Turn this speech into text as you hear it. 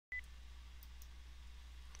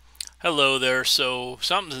Hello there. So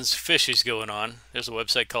something's fishy's going on. There's a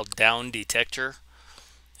website called Down Detector,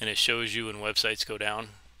 and it shows you when websites go down.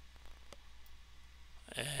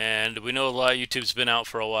 And we know a lot. YouTube's been out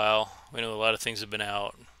for a while. We know a lot of things have been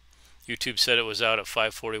out. YouTube said it was out at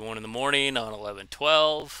 5:41 in the morning on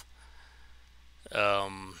 11/12.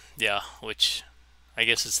 Yeah, which I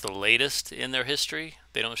guess it's the latest in their history.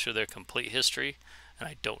 They don't show their complete history, and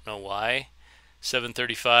I don't know why.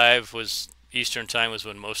 7:35 was Eastern time was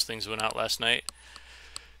when most things went out last night.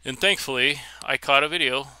 And thankfully, I caught a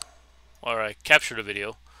video, or I captured a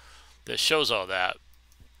video that shows all that.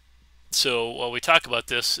 So while we talk about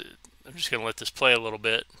this, I'm just going to let this play a little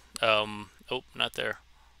bit. Oh, not there.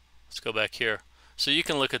 Let's go back here. So you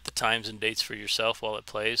can look at the times and dates for yourself while it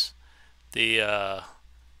plays. There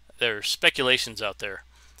are speculations out there.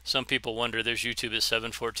 Some people wonder there's YouTube at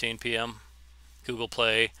 7:14 p.m., Google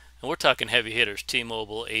Play, and we're talking heavy hitters: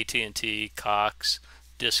 T-Mobile, AT&T, Cox,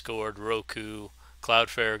 Discord, Roku,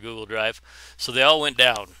 Cloudflare, Google Drive. So they all went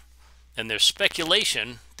down, and there's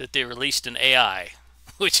speculation that they released an AI,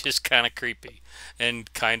 which is kind of creepy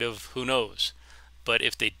and kind of who knows. But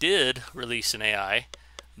if they did release an AI,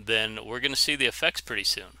 then we're going to see the effects pretty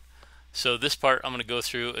soon. So this part I'm going to go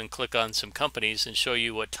through and click on some companies and show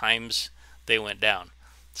you what times they went down.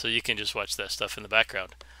 So you can just watch that stuff in the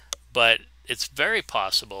background. But it's very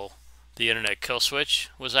possible the internet kill switch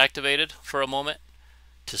was activated for a moment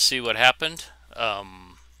to see what happened.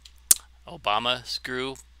 Obama's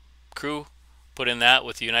crew put in that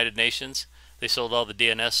with the United Nations. They sold all the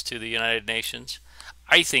DNS to the United Nations.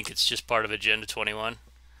 I think it's just part of Agenda 21.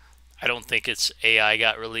 I don't think it's AI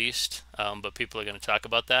got released, but people are going to talk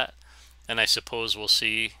about that. And I suppose we'll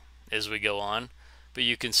see as we go on. But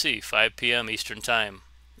you can see 5 p.m. Eastern Time,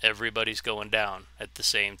 everybody's going down at the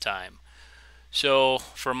same time. So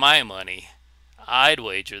for my money, I'd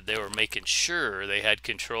wager they were making sure they had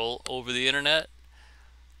control over the internet,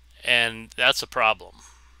 and that's a problem.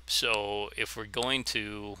 So if we're going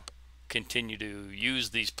to continue to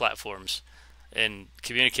use these platforms and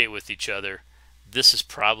communicate with each other, this is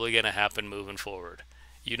probably going to happen moving forward.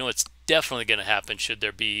 You know, it's definitely going to happen should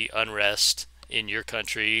there be unrest in your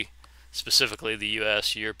country, specifically the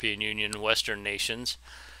US, European Union, Western nations.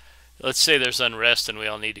 Let's say there's unrest and we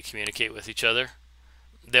all need to communicate with each other.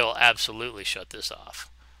 They'll absolutely shut this off.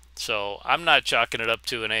 So I'm not chalking it up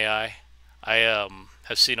to an AI. I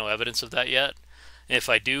have seen no evidence of that yet. If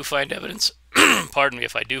I do find evidence, pardon me,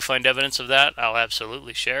 if I do find evidence of that, I'll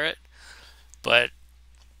absolutely share it. But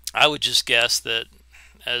I would just guess that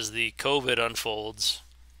as the COVID unfolds,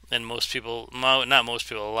 and most people, not most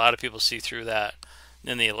people, a lot of people see through that,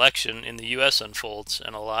 and the election in the US unfolds,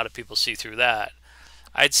 and a lot of people see through that,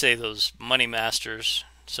 I'd say those money masters,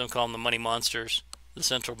 some call them the money monsters, the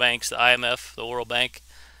central banks, the IMF, the World Bank,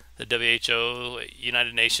 the WHO,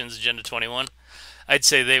 United Nations, Agenda 21, I'd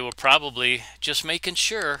say they were probably just making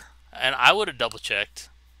sure, and I would have double checked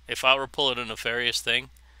if I were pulling a nefarious thing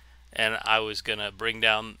and I was going to bring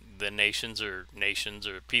down the nations or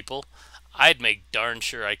people, I'd make darn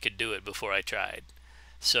sure I could do it before I tried.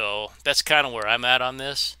 So that's kind of where I'm at on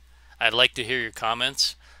this. I'd like to hear your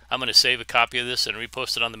comments. I'm going to save a copy of this and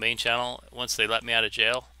repost it on the main channel once they let me out of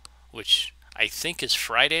jail, which I think is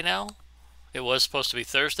Friday now. It was supposed to be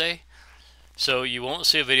Thursday. So you won't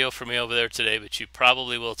see a video from me over there today, but you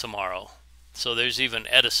probably will tomorrow. So there's even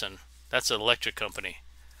Edison. That's an electric company.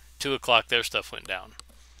 2 o'clock their stuff went down.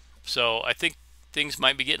 So I think things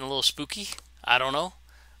might be getting a little spooky. I don't know.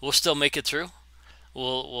 We'll still make it through.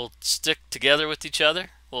 We'll stick together with each other.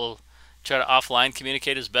 We'll try to offline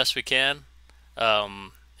communicate as best we can.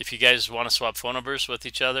 If you guys want to swap phone numbers with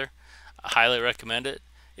each other, I highly recommend it.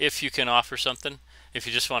 If you can offer something. If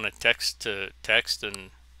you just want to text, and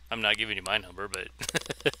I'm not giving you my number, but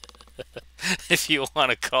if you want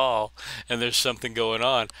to call and there's something going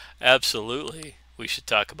on, absolutely, we should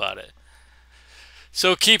talk about it.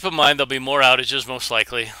 So keep in mind there'll be more outages most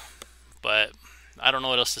likely, but I don't know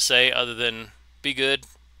what else to say other than be good,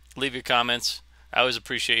 leave your comments. I always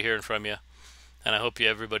appreciate hearing from you, and I hope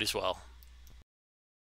everybody's well.